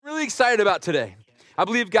excited about today. I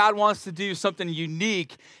believe God wants to do something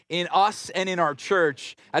unique in us and in our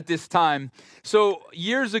church at this time. So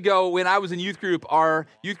years ago, when I was in youth group, our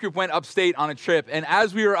youth group went upstate on a trip. And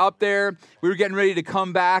as we were up there, we were getting ready to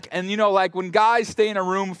come back. And you know, like when guys stay in a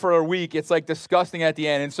room for a week, it's like disgusting at the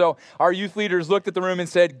end. And so our youth leaders looked at the room and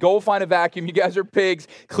said, go find a vacuum. You guys are pigs.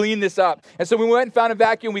 Clean this up. And so we went and found a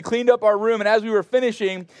vacuum. We cleaned up our room. And as we were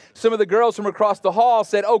finishing, some of the girls from across the hall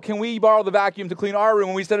said, oh, can we borrow the vacuum to clean our room?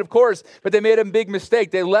 And we said, of course. But they made a big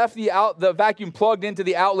mistake. They left the vacuum plugged into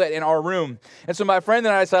the outlet in our room. And so my friend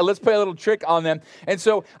and I decided, let's play a little trick on them. And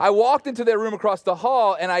so I walked into their room across the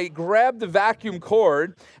hall, and I grabbed the vacuum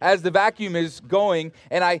cord as the vacuum is going,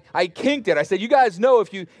 and I kinked it. I said, you guys know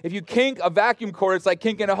if you kink a vacuum cord, it's like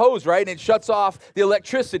kinking a hose, right? And it shuts off the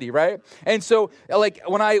electricity, right? And so like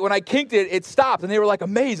when I kinked it, it stopped, and they were like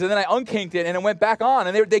amazed. And then I unkinked it, and it went back on,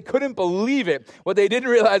 and they couldn't believe it. What they didn't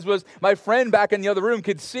realize was my friend back in the other room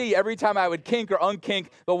could see every time I would kink or unkink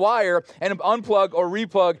the wire and unplug or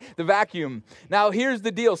replug the vacuum. Now, here's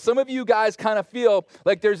the deal. Some of you guys kind of feel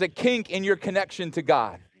like there's a kink in your connection to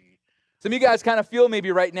God. Some of you guys kind of feel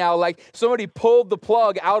maybe right now like somebody pulled the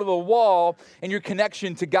plug out of the wall in your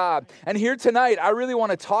connection to God. And here tonight, I really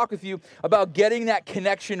want to talk with you about getting that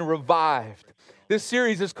connection revived. This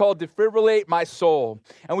series is called Defibrillate My Soul.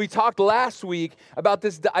 And we talked last week about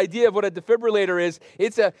the idea of what a defibrillator is.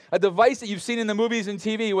 It's a device that you've seen in the movies and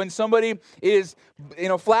TV. When somebody is,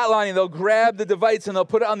 flatlining, they'll grab the device and they'll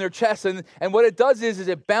put it on their chest. And what it does is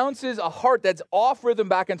it bounces a heart that's off rhythm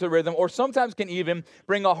back into rhythm, or sometimes can even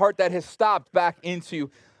bring a heart that has stopped back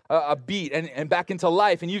into a beat and back into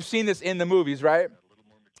life. And you've seen this in the movies, right?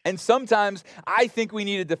 And sometimes I think we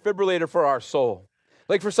need a defibrillator for our soul.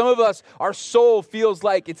 Like for some of us, our soul feels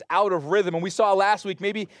like it's out of rhythm. And we saw last week,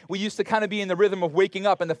 maybe we used to kind of be in the rhythm of waking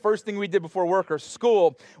up. And the first thing we did before work or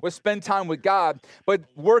school was spend time with God. But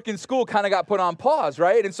work and school kind of got put on pause,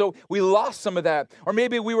 right? And so we lost some of that. Or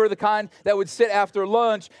maybe we were the kind that would sit after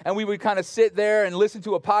lunch and we would kind of sit there and listen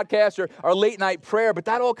to a podcast or our late night prayer. But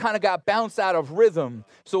that all kind of got bounced out of rhythm.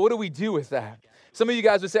 So what do we do with that? Some of you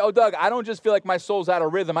guys would say, oh, Doug, I don't just feel like my soul's out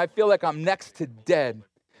of rhythm. I feel like I'm next to dead.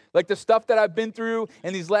 Like the stuff that I've been through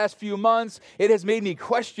in these last few months, it has made me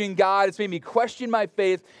question God. It's made me question my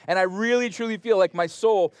faith. And I really, truly feel like my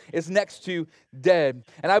soul is next to dead.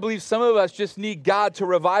 And I believe some of us just need God to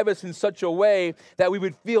revive us in such a way that we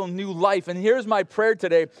would feel new life. And here's my prayer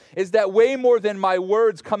today, is that way more than my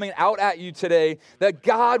words coming out at you today, that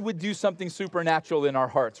God would do something supernatural in our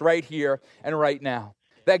hearts right here and right now.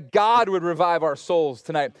 That God would revive our souls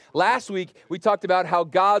tonight. Last week, we talked about how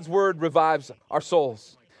God's word revives our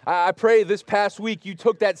souls. I pray this past week you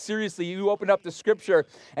took that seriously. You opened up the scripture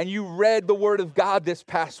and you read the word of God this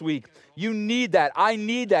past week. You need that. I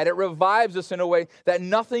need that. It revives us in a way that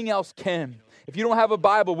nothing else can. If you don't have a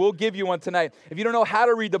Bible, we'll give you one tonight. If you don't know how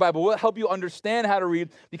to read the Bible, we'll help you understand how to read,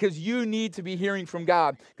 because you need to be hearing from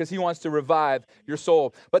God because he wants to revive your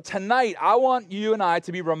soul. But tonight, I want you and I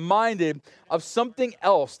to be reminded of something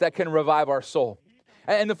else that can revive our soul.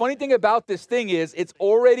 And the funny thing about this thing is it's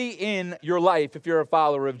already in your life if you're a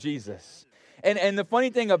follower of Jesus. And the funny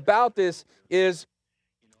thing about this is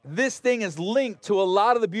this thing is linked to a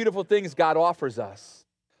lot of the beautiful things God offers us.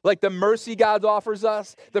 Like the mercy God offers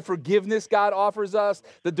us, the forgiveness God offers us,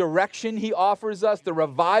 the direction he offers us, the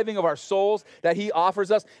reviving of our souls that he offers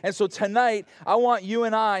us. And so tonight, I want you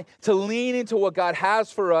and I to lean into what God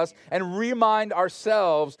has for us and remind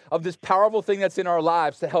ourselves of this powerful thing that's in our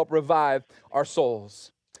lives to help revive our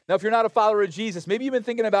souls. Now, if you're not a follower of Jesus, maybe you've been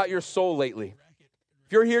thinking about your soul lately.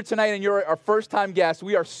 If you're here tonight and you're our first-time guest,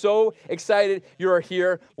 we are so excited you are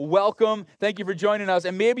here. Welcome. Thank you for joining us.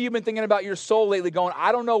 And maybe you've been thinking about your soul lately going,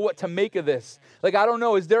 I don't know what to make of this. Like, I don't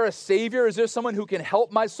know. Is there a Savior? Is there someone who can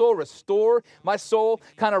help my soul, restore my soul,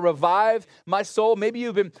 kind of revive my soul? Maybe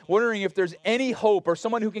you've been wondering if there's any hope or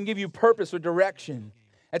someone who can give you purpose or direction.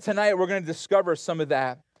 And tonight we're going to discover some of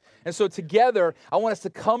that. And so together, I want us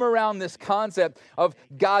to come around this concept of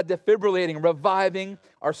God defibrillating, reviving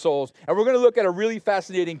our souls. And we're going to look at a really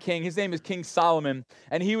fascinating king. His name is King Solomon,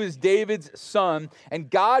 and he was David's son.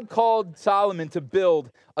 And God called Solomon to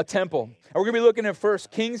build a temple. And we're going to be looking at 1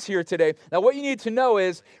 Kings here today. Now, what you need to know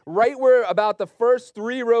is right where about the first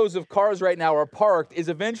 3 rows of cars right now are parked is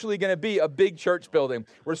eventually going to be a big church building.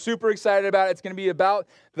 We're super excited about it. It's going to be about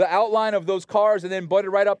the outline of those cars and then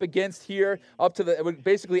butted right up against here, up to it would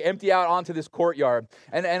basically empty out onto this courtyard.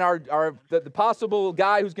 And the possible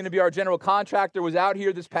guy who's going to be our general contractor was out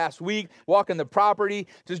here this past week, walking the property,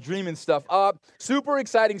 just dreaming stuff up. Super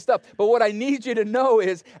exciting stuff. But what I need you to know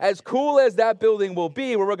is, as cool as that building will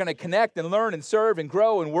be, where we're going to connect and learn and serve and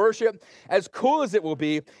grow and worship. As cool as it will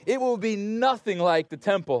be nothing like the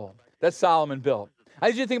temple that Solomon built. I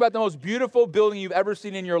need you to think about the most beautiful building you've ever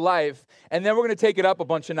seen in your life, and then we're going to take it up a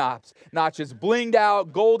bunch of notches. Blinged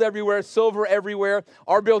out, gold everywhere, silver everywhere.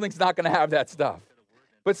 Our building's not going to have that stuff.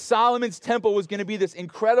 But Solomon's temple was going to be this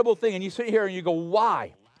incredible thing, and you sit here and you go,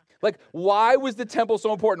 why? Like, why was the temple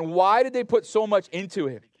so important? Why did they put so much into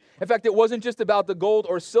it? In fact, it wasn't just about the gold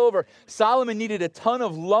or silver. Solomon needed a ton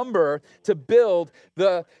of lumber to build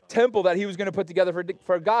the temple that he was going to put together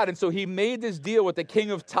for God. And so he made this deal with the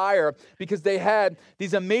king of Tyre because they had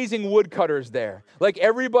these amazing woodcutters there. Like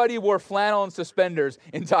everybody wore flannel and suspenders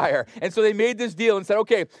in Tyre. And so they made this deal and said,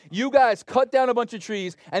 okay, you guys cut down a bunch of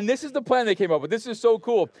trees. And this is the plan they came up with. This is so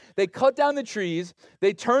cool. They cut down the trees.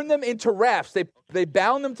 They turned them into rafts. They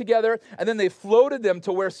bound them together, and then they floated them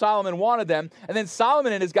to where Solomon wanted them. And then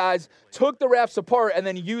Solomon and his guys took the rafts apart and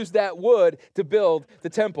then used that wood to build the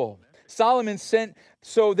temple. Solomon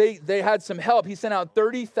they had some help. He sent out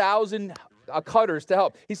 30,000 cutters to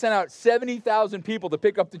help. He sent out 70,000 people to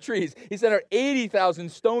pick up the trees. He sent out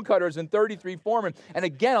 80,000 stone cutters and 33 foremen. And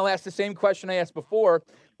again, I'll ask the same question I asked before.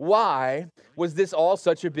 Why was this all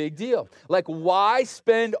such a big deal? Like, why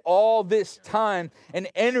spend all this time and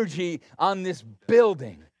energy on this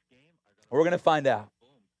building? We're going to find out.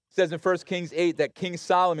 It says in 1 Kings 8 that King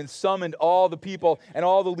Solomon summoned all the people and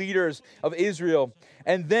all the leaders of Israel.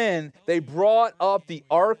 And then they brought up the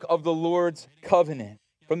Ark of the Lord's covenant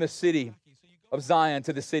from the city of Zion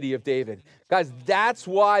to the city of David. Guys, that's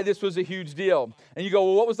why this was a huge deal. And you go,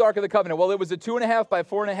 well, what was the Ark of the Covenant? Well, it was a 2.5 by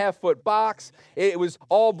 4.5 foot box. It was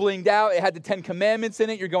all blinged out. It had the 10 Commandments in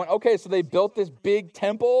it. You're going, okay, so they built this big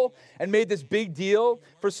temple and made this big deal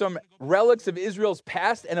for some relics of Israel's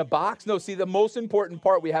past in a box? No, see, the most important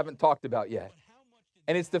part we haven't talked about yet.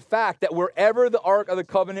 And it's the fact that wherever the Ark of the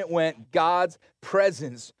Covenant went, God's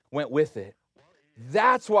presence went with it.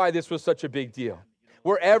 That's why this was such a big deal.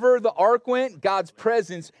 Wherever the ark went, God's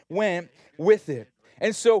presence went with it.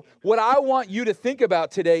 And so what I want you to think about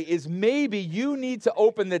today is maybe you need to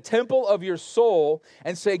open the temple of your soul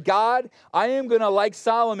and say, God, I am going to, like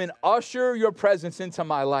Solomon, usher your presence into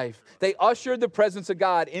my life. They ushered the presence of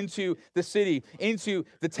God into the city, into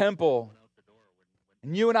the temple.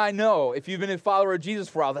 And you and I know, if you've been a follower of Jesus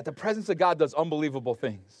for a while, that the presence of God does unbelievable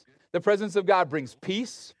things. The presence of God brings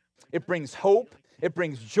peace. It brings hope. It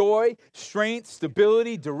brings joy, strength,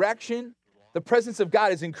 stability, direction. The presence of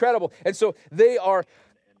God is incredible. And so they are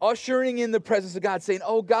ushering in the presence of God, saying,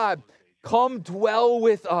 oh God, come dwell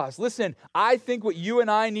with us. Listen, I think what you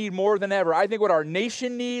and I need more than ever, I think what our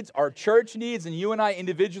nation needs, our church needs, and you and I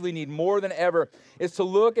individually need more than ever is to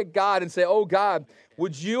look at God and say, oh God,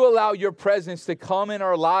 would you allow your presence to come in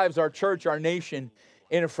our lives, our church, our nation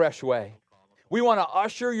in a fresh way? We want to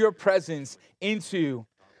usher your presence into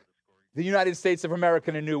the United States of America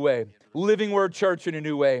in a new way, Living Word Church in a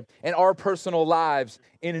new way, and our personal lives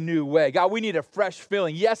in a new way. God, we need a fresh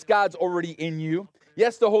filling. Yes, God's already in you.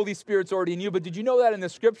 Yes, the Holy Spirit's already in you. But did you know that in the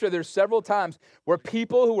scripture, there's several times where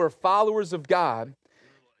people who were followers of God,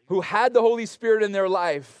 who had the Holy Spirit in their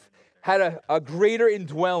life, had a greater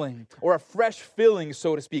indwelling or a fresh filling,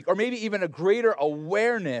 so to speak, or maybe even a greater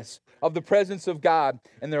awareness of the presence of God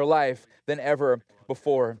in their life than ever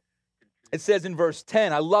before. It says in verse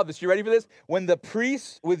 10, I love this. You ready for this? When the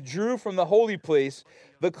priests withdrew from the holy place,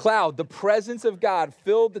 the cloud, the presence of God,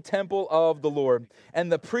 filled the temple of the Lord. And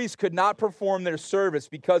the priests could not perform their service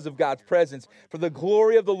because of God's presence, for the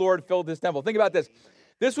glory of the Lord filled this temple. Think about this.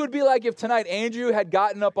 This would be like if tonight Andrew had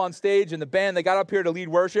gotten up on stage and the band, they got up here to lead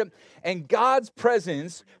worship, and God's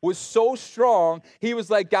presence was so strong, he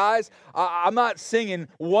was like, guys, I'm not singing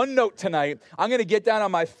one note tonight. I'm going to get down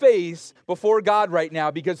on my face before God right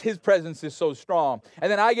now because his presence is so strong.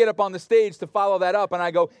 And then I get up on the stage to follow that up, and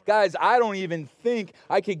I go, guys, I don't even think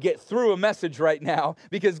I could get through a message right now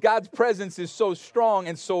because God's presence is so strong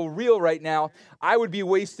and so real right now. I would be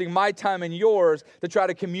wasting my time and yours to try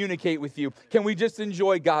to communicate with you. Can we just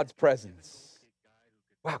enjoy God's presence?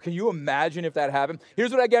 Wow, can you imagine if that happened?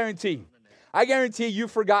 Here's what I guarantee. I guarantee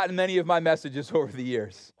you've forgotten many of my messages over the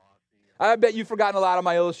years. I bet you've forgotten a lot of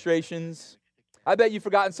my illustrations. I bet you've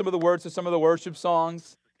forgotten some of the words of some of the worship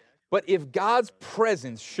songs. But if God's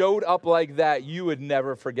presence showed up like that, you would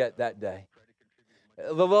never forget that day.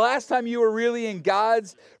 The last time you were really in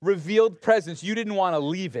God's revealed presence, you didn't want to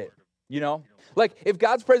leave it, you know? Like, if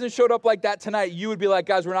God's presence showed up like that tonight, you would be like,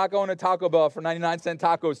 guys, we're not going to Taco Bell for 99-cent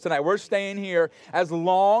tacos tonight. We're staying here as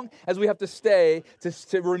long as we have to stay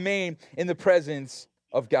to remain in the presence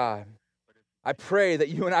of God. I pray that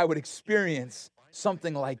you and I would experience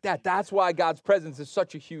something like that. That's why God's presence is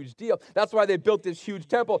such a huge deal. That's why they built this huge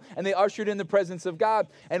temple and they ushered in the presence of God.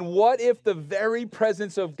 And what if the very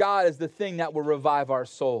presence of God is the thing that will revive our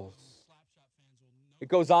souls? It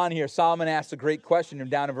goes on here. Solomon asks a great question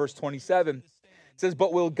down in verse 27. It says,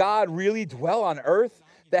 but will God really dwell on earth?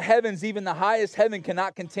 The heavens, even the highest heaven,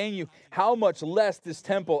 cannot contain you. How much less this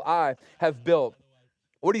temple I have built?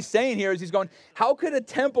 What he's saying here is he's going, how could a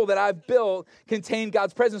temple that I've built contain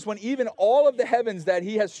God's presence when even all of the heavens that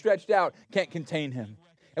he has stretched out can't contain him?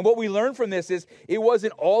 And what we learn from this is it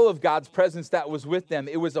wasn't all of God's presence that was with them.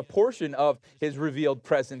 It was a portion of his revealed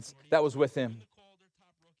presence that was with him.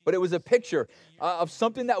 But it was a picture of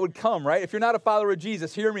something that would come, right? If you're not a follower of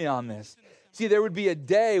Jesus, hear me on this. See, there would be a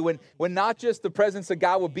day when not just the presence of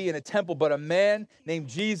God would be in a temple, but a man named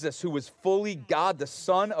Jesus who was fully God, the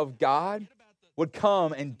Son of God, would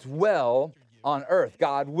come and dwell on earth,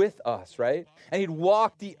 God with us, right? And he'd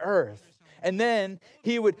walk the earth. And then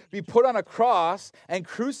he would be put on a cross and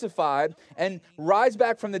crucified and rise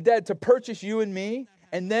back from the dead to purchase you and me.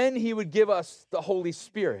 And then he would give us the Holy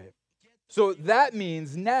Spirit. So that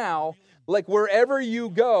means now, like wherever you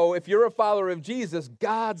go, if you're a follower of Jesus,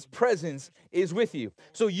 God's presence is with you.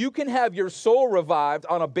 So you can have your soul revived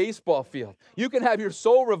on a baseball field. You can have your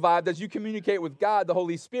soul revived as you communicate with God, the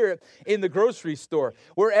Holy Spirit, in the grocery store.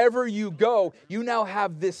 Wherever you go, you now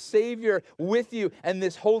have this Savior with you and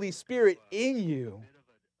this Holy Spirit in you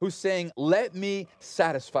who's saying, let me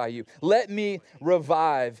satisfy you. Let me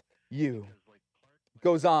revive you. It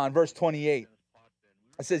goes on, verse 28.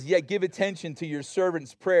 It says, yet give attention to your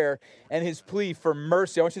servant's prayer and his plea for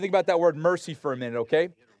mercy. I want you to think about that word mercy for a minute, okay?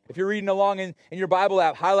 If you're reading along in your Bible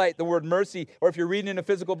app, highlight the word mercy. Or if you're reading in a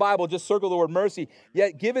physical Bible, just circle the word mercy.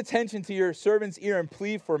 Yet give attention to your servant's ear and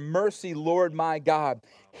plea for mercy, Lord my God.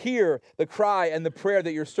 Hear the cry and the prayer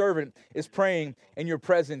that your servant is praying in your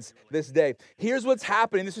presence this day. Here's what's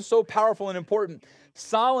happening. This is so powerful and important.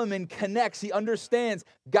 Solomon connects. He understands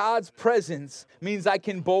God's presence means I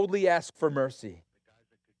can boldly ask for mercy.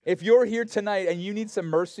 If you're here tonight and you need some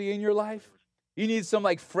mercy in your life, you need some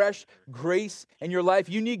like fresh grace in your life,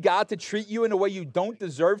 you need God to treat you in a way you don't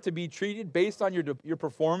deserve to be treated based on your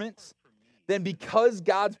performance, then because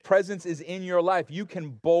God's presence is in your life, you can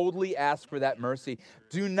boldly ask for that mercy.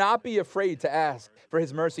 Do not be afraid to ask for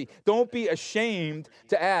his mercy. Don't be ashamed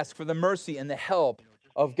to ask for the mercy and the help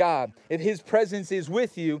of God. If his presence is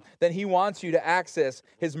with you, then he wants you to access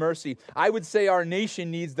his mercy. I would say our nation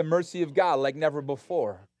needs the mercy of God like never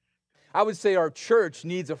before. I would say our church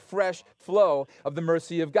needs a fresh flow of the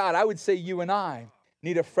mercy of God. I would say you and I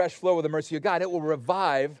need a fresh flow of the mercy of God. It will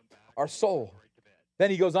revive our soul.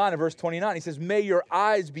 Then he goes on in verse 29. He says, may your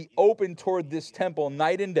eyes be open toward this temple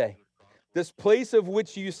night and day, this place of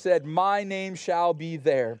which you said, my name shall be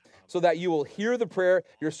there, so that you will hear the prayer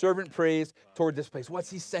your servant prays toward this place. What's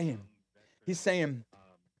he saying? He's saying,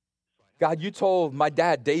 God, you told my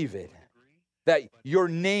dad David that your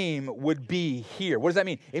name would be here. What does that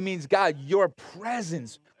mean? It means, God, your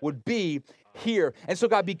presence would be here. And so,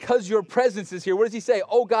 God, because your presence is here, what does he say?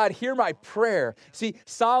 Oh, God, hear my prayer. See,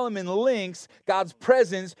 Solomon links God's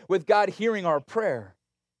presence with God hearing our prayer.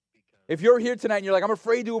 If you're here tonight and you're like, I'm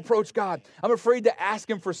afraid to approach God. I'm afraid to ask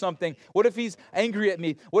him for something. What if he's angry at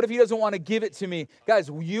me? What if he doesn't want to give it to me?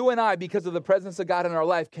 Guys, you and I, because of the presence of God in our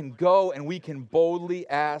life, can go and we can boldly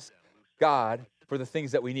ask God for the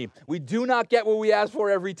things that we need. We do not get what we ask for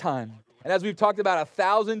every time. And as we've talked about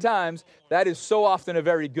 1,000 times, that is so often a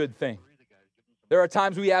very good thing. There are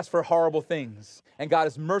times we ask for horrible things, and God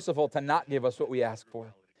is merciful to not give us what we ask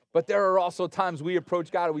for. But there are also times we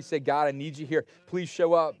approach God and we say, God, I need you here. Please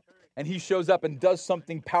show up. And he shows up and does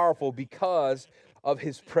something powerful because of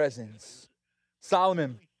his presence.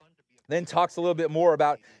 Solomon then talks a little bit more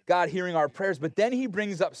about God hearing our prayers, but then he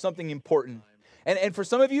brings up something important. And for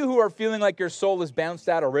some of you who are feeling like your soul is bounced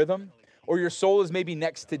out of rhythm, or your soul is maybe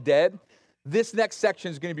next to dead, this next section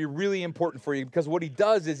is going to be really important for you, because what he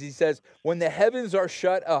does is he says, when the heavens are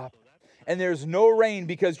shut up and there's no rain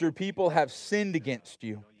because your people have sinned against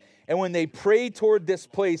you, and when they pray toward this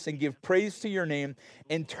place and give praise to your name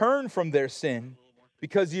and turn from their sin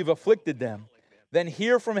because you've afflicted them, then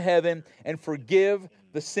hear from heaven and forgive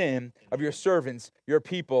the sin of your servants, your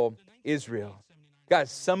people, Israel. Guys,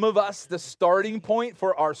 some of us, the starting point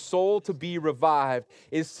for our soul to be revived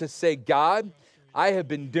is to say, God, I have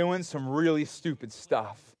been doing some really stupid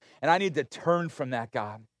stuff, and I need to turn from that,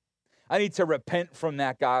 God. I need to repent from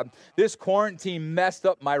that, God. This quarantine messed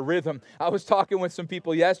up my rhythm. I was talking with some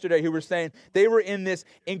people yesterday who were saying they were in this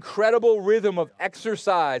incredible rhythm of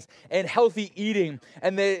exercise and healthy eating.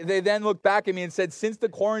 And they then looked back at me and said, since the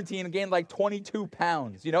quarantine, I gained like 22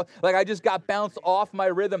 pounds. Like I just got bounced off my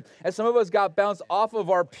rhythm. And some of us got bounced off of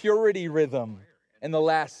our purity rhythm in the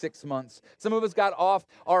last 6 months. Some of us got off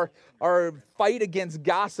our fight against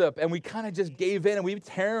gossip, and we kind of just gave in, and we've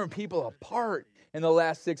tearing people apart in the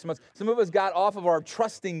last 6 months. Some of us got off of our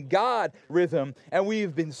trusting God rhythm, and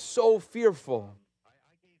we've been so fearful.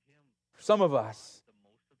 Some of us,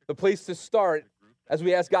 the place to start as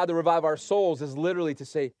we ask God to revive our souls is literally to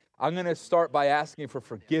say, I'm going to start by asking for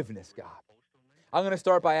forgiveness, God. I'm going to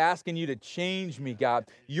start by asking you to change me, God.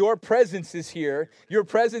 Your presence is here. Your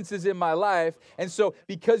presence is in my life. And so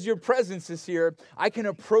because your presence is here, I can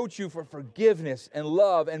approach you for forgiveness and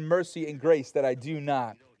love and mercy and grace that I do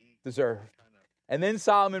not deserve. And then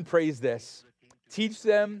Solomon prays this, teach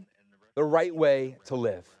them the right way to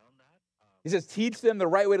live. He says, teach them the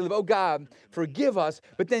right way to live. Oh, God, forgive us,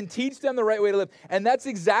 but then teach them the right way to live. And that's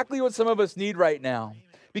exactly what some of us need right now.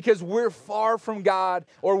 Because we're far from God,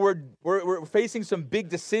 or we're facing some big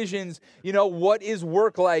decisions. What is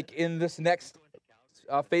work like in this next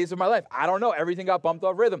phase of my life? I don't know. Everything got bumped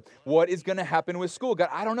off rhythm. What is going to happen with school? God,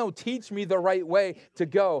 I don't know. Teach me the right way to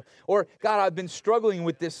go. Or, God, I've been struggling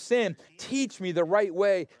with this sin. Teach me the right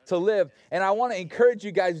way to live. And I want to encourage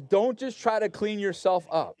you guys, don't just try to clean yourself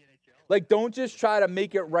up. Like, don't just try to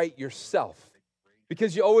make it right yourself,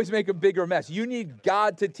 because you always make a bigger mess. You need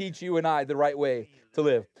God to teach you and I the right way to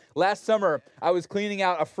live. Last summer, I was cleaning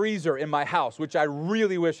out a freezer in my house, which I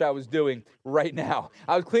really wish I was doing right now.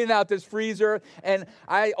 I was cleaning out this freezer, and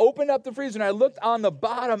I opened up the freezer, and I looked on the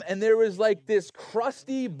bottom, and there was like this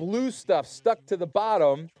crusty blue stuff stuck to the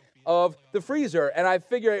bottom of the freezer. And I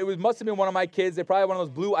figured it must have been one of my kids. They probably had one of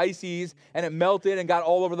those blue ices, and it melted and got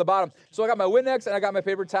all over the bottom. So I got my Windex, and I got my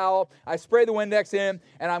paper towel. I sprayed the Windex in,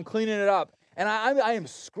 and I'm cleaning it up. And I am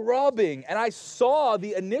scrubbing, and I saw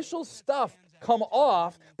the initial stuff come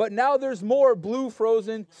off, but now there's more blue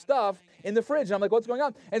frozen stuff in the fridge. And I'm like, what's going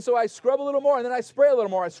on? And so I scrub a little more, and then I spray a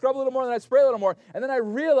little more. I scrub a little more, and then I spray a little more. And then I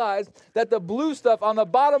realized that the blue stuff on the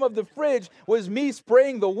bottom of the fridge was me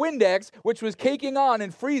spraying the Windex, which was caking on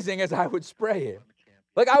and freezing as I would spray it.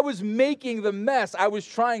 Like I was making the mess I was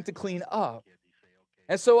trying to clean up.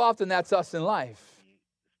 And so often that's us in life.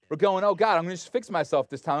 We're going, oh, God, I'm going to just fix myself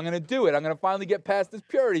this time. I'm going to do it. I'm going to finally get past this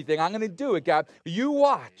purity thing. I'm going to do it, God. You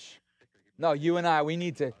watch. No, you and I, we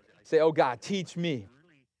need to say, oh, God, teach me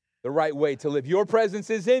the right way to live. Your presence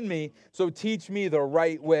is in me, so teach me the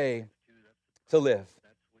right way to live.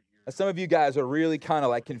 Now, some of you guys are really kind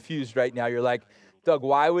of like confused right now. You're like, Doug,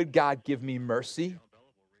 why would God give me mercy?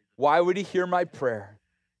 Why would he hear my prayer?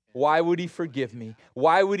 Why would he forgive me?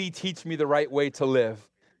 Why would he teach me the right way to live?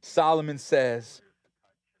 Solomon says,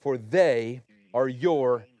 for they are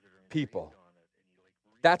your people.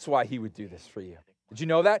 That's why he would do this for you. Did you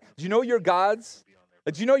know that? Did you know you're God's?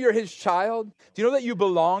 Did you know you're his child? Do you know that you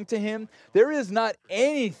belong to him? There is not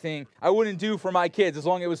anything I wouldn't do for my kids as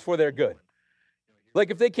long as it was for their good. Like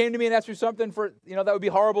if they came to me and asked me something for, that would be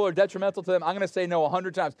horrible or detrimental to them, I'm going to say no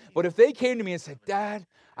 100 times. But if they came to me and said, Dad,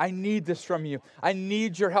 I need this from you. I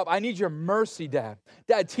need your help. I need your mercy, Dad.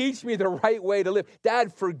 Dad, teach me the right way to live.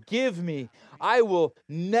 Dad, forgive me. I will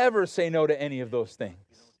never say no to any of those things.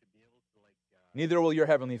 Neither will your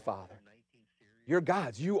heavenly Father. You're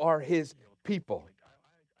God's. You are his people.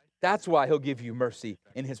 That's why he'll give you mercy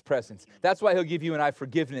in his presence. That's why he'll give you and I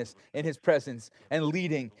forgiveness in his presence and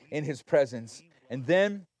leading in his presence. And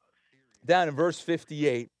then, down in verse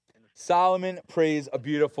 58, Solomon prays a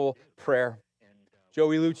beautiful prayer.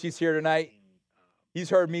 Joey Lucci's here tonight. He's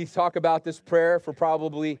heard me talk about this prayer for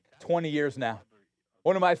probably 20 years now.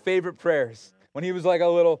 One of my favorite prayers. When he was like a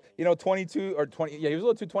little, 22 or 20, he was a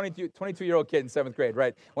little 22-year-old kid in 7th grade,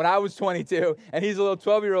 right? When I was 22, and he's a little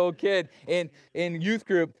 12-year-old kid in youth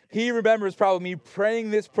group, he remembers probably me praying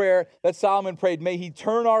this prayer that Solomon prayed. May he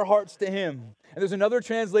turn our hearts to him. And there's another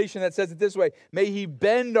translation that says it this way. May he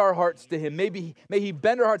bend our hearts to him. May he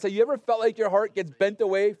bend our hearts. Have you ever felt like your heart gets bent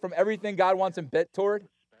away from everything God wants him bent toward?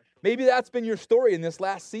 Maybe that's been your story in this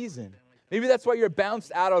last season. Maybe that's why you're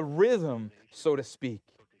bounced out of rhythm, so to speak.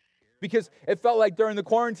 Because it felt like during the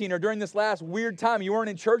quarantine or during this last weird time, you weren't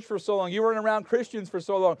in church for so long. You weren't around Christians for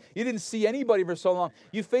so long. You didn't see anybody for so long.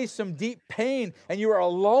 You faced some deep pain, and you were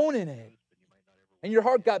alone in it. And your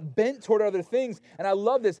heart got bent toward other things. And I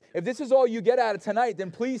love this. If this is all you get out of tonight, then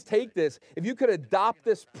please take this. If you could adopt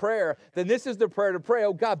this prayer, then this is the prayer to pray.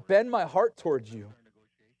 Oh, God, bend my heart towards you.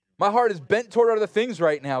 My heart is bent toward other things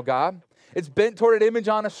right now, God. It's bent toward an image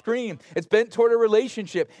on a screen. It's bent toward a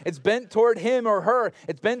relationship. It's bent toward him or her.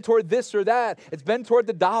 It's bent toward this or that. It's bent toward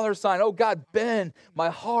the dollar sign. Oh, God, bend my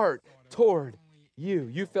heart toward you.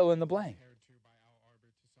 You fill in the blank.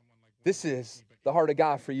 This is the heart of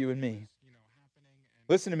God for you and me.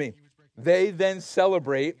 Listen to me. They then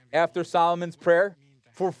celebrate after Solomon's prayer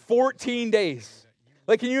for 14 days.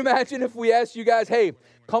 Like, can you imagine if we asked you guys, hey,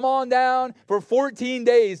 come on down for 14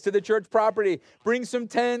 days to the church property. Bring some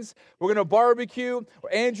tents. We're going to barbecue.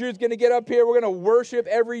 Andrew's going to get up here. We're going to worship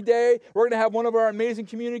every day. We're going to have one of our amazing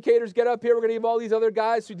communicators get up here. We're going to have all these other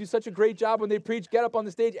guys who do such a great job when they preach, get up on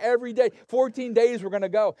the stage every day. 14 days we're going to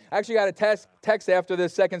go. I actually got a text after the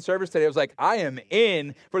second service today. I was like, I am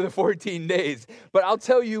in for the 14 days. But I'll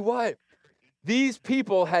tell you what. These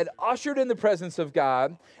people had ushered in the presence of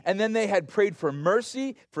God, and then they had prayed for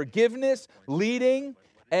mercy, forgiveness, leading,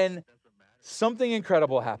 and something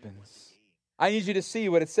incredible happens. I need you to see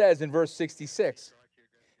what it says in verse 66.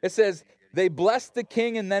 It says, they blessed the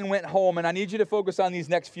king and then went home, and I need you to focus on these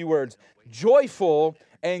next few words. Joyful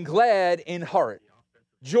and glad in heart.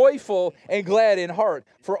 Joyful and glad in heart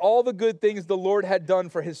for all the good things the Lord had done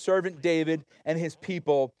for his servant David and his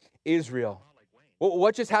people Israel.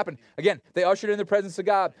 What just happened? Again, they ushered in the presence of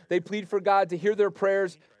God. They plead for God to hear their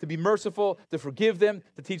prayers, to be merciful, to forgive them,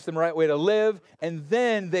 to teach them the right way to live. And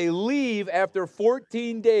then they leave after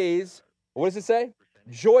 14 days. What does it say?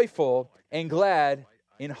 Joyful and glad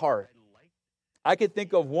in heart. I could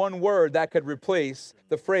think of one word that could replace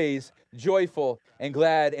the phrase joyful and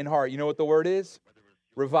glad in heart. You know what the word is?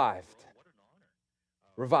 Revived.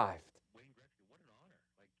 Revived.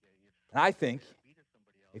 And I think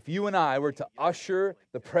if you and I were to usher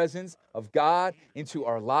the presence of God into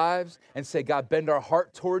our lives and say, God, bend our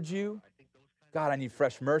heart towards you. God, I need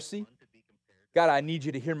fresh mercy. God, I need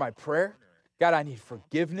you to hear my prayer. God, I need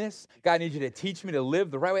forgiveness. God, I need you to teach me to live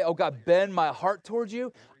the right way. Oh, God, bend my heart towards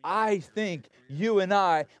you. I think you and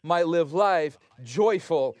I might live life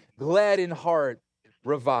joyful, glad in heart,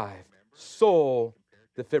 revived, soul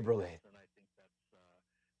defibrillate.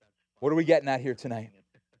 What are we getting at here tonight?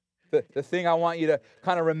 The thing I want you to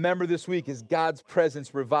kind of remember this week is God's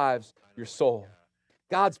presence revives your soul.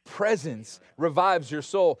 God's presence revives your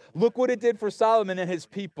soul. Look what it did for Solomon and his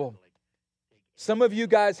people. Some of you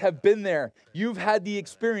guys have been there. You've had the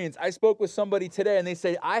experience. I spoke with somebody today and they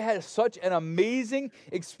say, I had such an amazing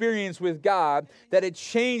experience with God that it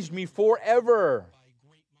changed me forever.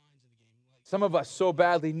 Some of us so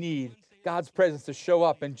badly need God's presence to show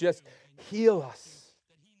up and just heal us.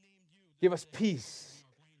 Give us peace.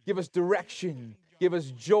 Give us direction. Give us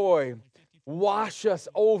joy. Wash us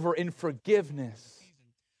over in forgiveness.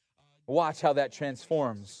 Watch how that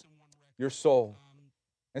transforms your soul.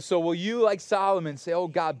 And so will you, like Solomon, say, oh,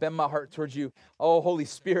 God, bend my heart towards you. Oh, Holy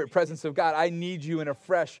Spirit, presence of God, I need you in a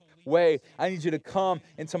fresh way. I need you to come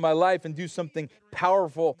into my life and do something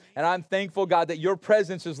powerful. And I'm thankful, God, that your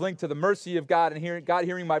presence is linked to the mercy of God and God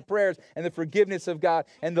hearing my prayers and the forgiveness of God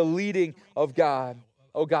and the leading of God.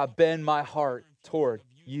 Oh, God, bend my heart toward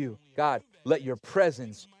you. God, let your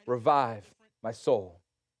presence revive my soul.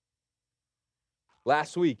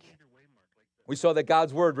 Last week, we saw that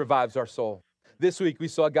God's word revives our soul. This week, we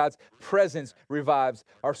saw God's presence revives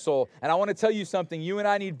our soul. And I want to tell you something. You and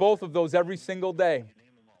I need both of those every single day.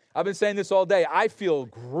 I've been saying this all day. I feel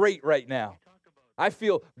great right now. I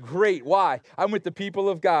feel great. Why? I'm with the people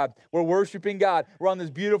of God. We're worshiping God. We're on this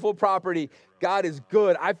beautiful property. God is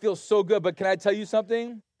good. I feel so good. But can I tell you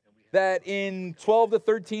something? That in 12 to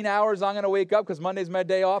 13 hours, I'm going to wake up because Monday's my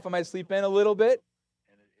day off. I might sleep in a little bit.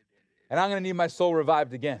 And I'm going to need my soul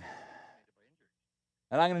revived again.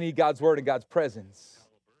 And I'm going to need God's word and God's presence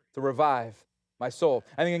to revive my soul.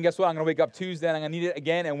 And guess what? I'm going to wake up Tuesday and I'm going to need it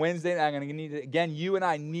again. And Wednesday, and I'm going to need it again. You and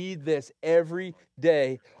I need this every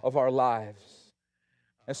day of our lives.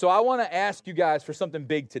 And so I want to ask you guys for something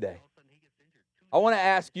big today. I want to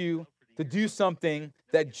ask you to do something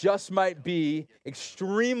that just might be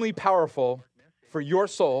extremely powerful for your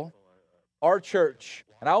soul, our church,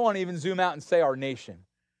 and I want to even zoom out and say our nation.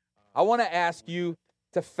 I want to ask you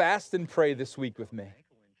to fast and pray this week with me.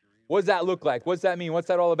 What does that look like? What does that mean? What's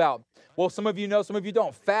that all about? Well, some of you know, some of you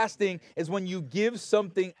don't. Fasting is when you give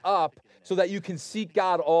something up so that you can seek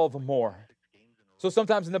God all the more. So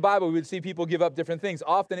sometimes in the Bible, we would see people give up different things.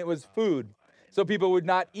 Often it was food. So people would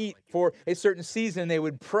not eat for a certain season. They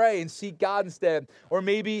would pray and seek God instead. Or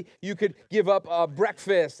maybe you could give up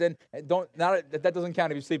breakfast. And that doesn't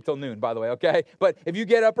count if you sleep till noon, by the way, okay? But if you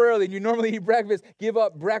get up early and you normally eat breakfast, give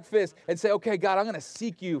up breakfast and say, okay, God, I'm going to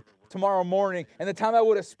seek you tomorrow morning. And the time I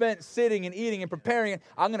would have spent sitting and eating and preparing,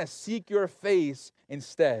 I'm going to seek your face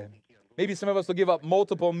instead. Maybe some of us will give up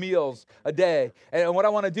multiple meals a day. And what I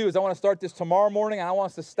want to do is I want to start this tomorrow morning, and I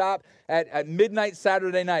want us to stop at midnight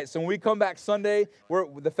Saturday night. So when we come back Sunday,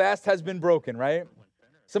 the fast has been broken, right?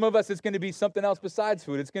 Some of us, it's going to be something else besides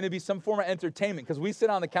food. It's going to be some form of entertainment because we sit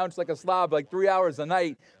on the couch like a slob like 3 hours a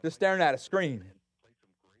night just staring at a screen.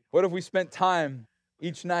 What if we spent time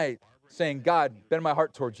each night saying, God, bend my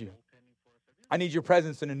heart towards you. I need your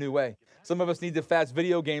presence in a new way. Some of us need to fast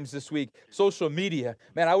video games this week. Social media.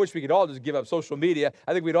 Man, I wish we could all just give up social media.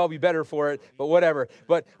 I think we'd all be better for it, but whatever.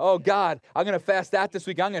 But, oh, God, I'm going to fast that this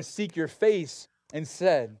week. I'm going to seek your face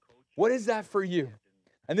instead. What is that for you?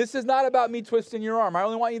 And this is not about me twisting your arm. I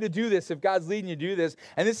only want you to do this if God's leading you to do this.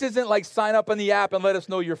 And this isn't like sign up on the app and let us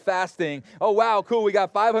know you're fasting. Oh, wow, cool. We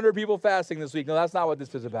got 500 people fasting this week. No, that's not what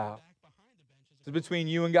this is about. It's between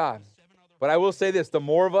you and God. But I will say this, the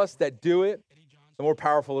more of us that do it, the more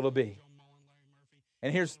powerful it'll be.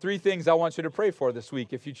 And here's 3 things I want you to pray for this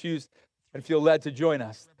week if you choose and feel led to join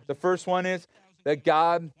us. The first one is that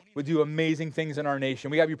God would do amazing things in our nation.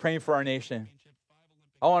 We got to be praying for our nation.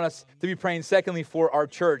 I want us to be praying, secondly, for our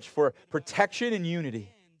church, for protection and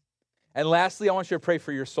unity. And lastly, I want you to pray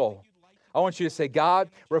for your soul. I want you to say, God,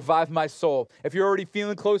 revive my soul. If you're already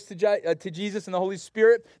feeling close to Jesus and the Holy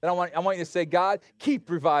Spirit, then I want you to say, God, keep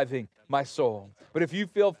reviving my soul. But if you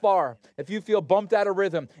feel far, if you feel bumped out of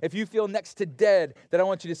rhythm, if you feel next to dead, then I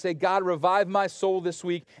want you to say, God, revive my soul this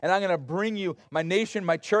week, and I'm going to bring you my nation,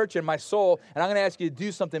 my church, and my soul, and I'm going to ask you to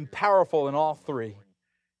do something powerful in all 3.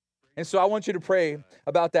 And so I want you to pray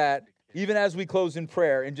about that even as we close in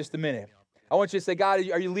prayer in just a minute. I want you to say, God,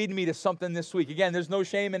 are you leading me to something this week? Again, there's no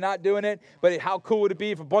shame in not doing it, but how cool would it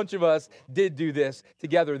be if a bunch of us did do this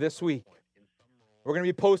together this week? We're going to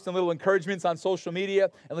be posting little encouragements on social media,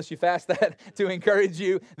 unless you fast that, to encourage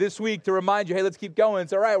you this week, to remind you, hey, let's keep going.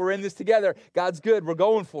 It's all right. We're in this together. God's good. We're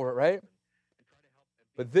going for it, right?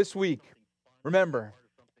 But this week, remember,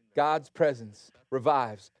 God's presence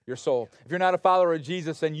revives your soul. If you're not a follower of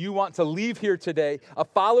Jesus and you want to leave here today, a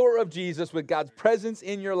follower of Jesus with God's presence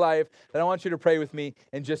in your life, then I want you to pray with me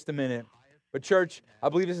in just a minute. But church, I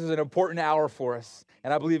believe this is an important hour for us.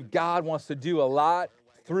 And I believe God wants to do a lot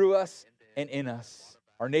through us and in us,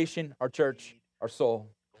 our nation, our church, our soul.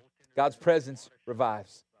 God's presence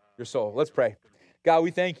revives your soul. Let's pray. God,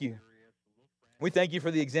 we thank you. We thank you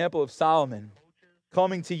for the example of Solomon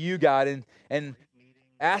coming to you, God, and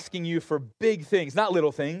asking you for big things, not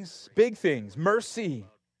little things, big things, mercy,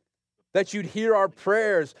 that you'd hear our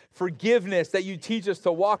prayers, forgiveness, that you'd teach us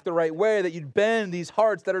to walk the right way, that you'd bend these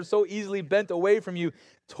hearts that are so easily bent away from you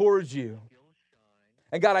towards you.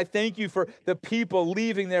 And God, I thank you for the people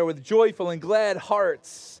leaving there with joyful and glad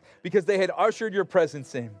hearts because they had ushered your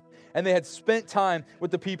presence in and they had spent time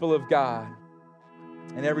with the people of God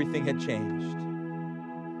and everything had changed.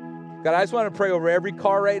 God, I just want to pray over every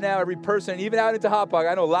car right now, every person, even out into Hot Dog.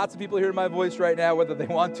 I know lots of people hearing my voice right now, whether they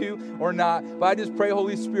want to or not. But I just pray,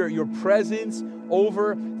 Holy Spirit, your presence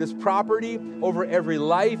over this property, over every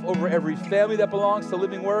life, over every family that belongs to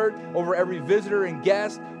Living Word, over every visitor and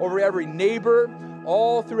guest, over every neighbor,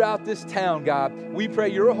 all throughout this town, God. We pray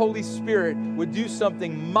your Holy Spirit would do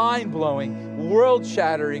something mind-blowing,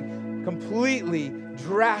 world-shattering, completely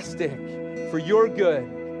drastic for your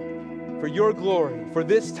good, for your glory, for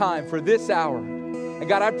this time, for this hour. And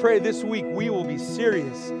God, I pray this week we will be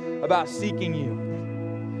serious about seeking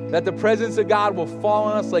you. That the presence of God will fall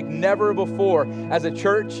on us like never before as a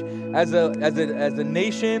church, as a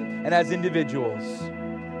nation, and as individuals.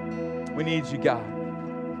 We need you, God.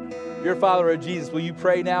 If you're a follower of Jesus, will you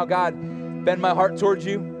pray now, God, bend my heart towards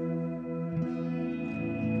you?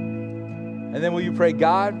 And then will you pray,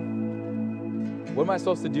 God, what am I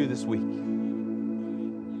supposed to do this week?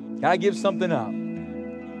 Can I give something up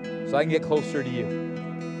so I can get closer to you?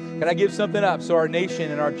 Can I give something up so our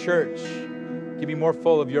nation and our church can be more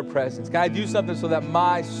full of your presence? Can I do something so that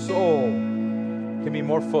my soul can be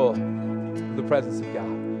more full of the presence of God?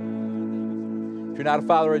 If you're not a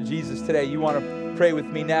follower of Jesus today, you want to pray with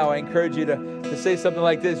me now. I encourage you to say something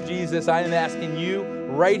like this: Jesus, I am asking you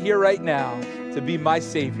right here, right now, to be my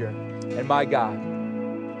Savior and my God.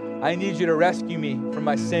 I need you to rescue me from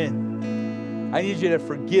my sin. I need you to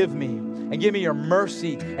forgive me and give me your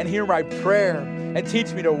mercy and hear my prayer and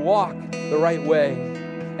teach me to walk the right way.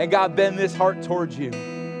 And God, bend this heart towards you.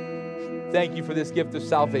 Thank you for this gift of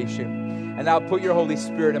salvation. And now put your Holy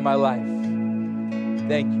Spirit in my life.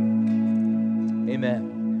 Thank you. Amen.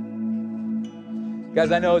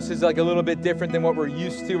 Guys, I know this is like a little bit different than what we're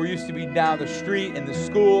used to. We're used to be down the street in the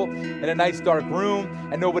school in a nice dark room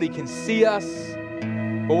and nobody can see us.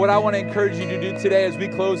 But what I want to encourage you to do today as we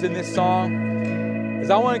close in this song Because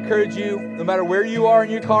I want to encourage you, no matter where you are in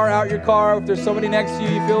your car, out your car, if there's somebody next to you,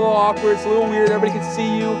 you feel a little awkward, it's a little weird, everybody can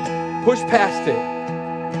see you, push past it.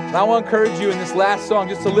 And I want to encourage you in this last song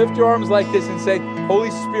just to lift your arms like this and say, Holy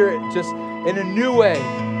Spirit, just in a new way,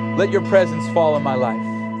 let your presence fall in my life.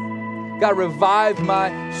 God, revive my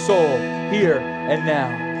soul here and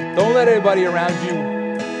now. Don't let anybody around you,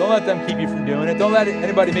 don't let them keep you from doing it. Don't let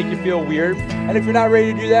anybody make you feel weird. And if you're not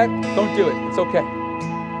ready to do that, don't do it. It's okay.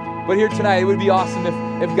 But here tonight, it would be awesome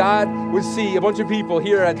if God would see a bunch of people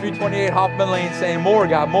here at 328 Hoffman Lane saying, more,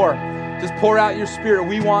 God, more. Just pour out your spirit.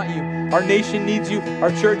 We want you. Our nation needs you.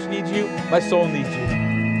 Our church needs you. My soul needs you.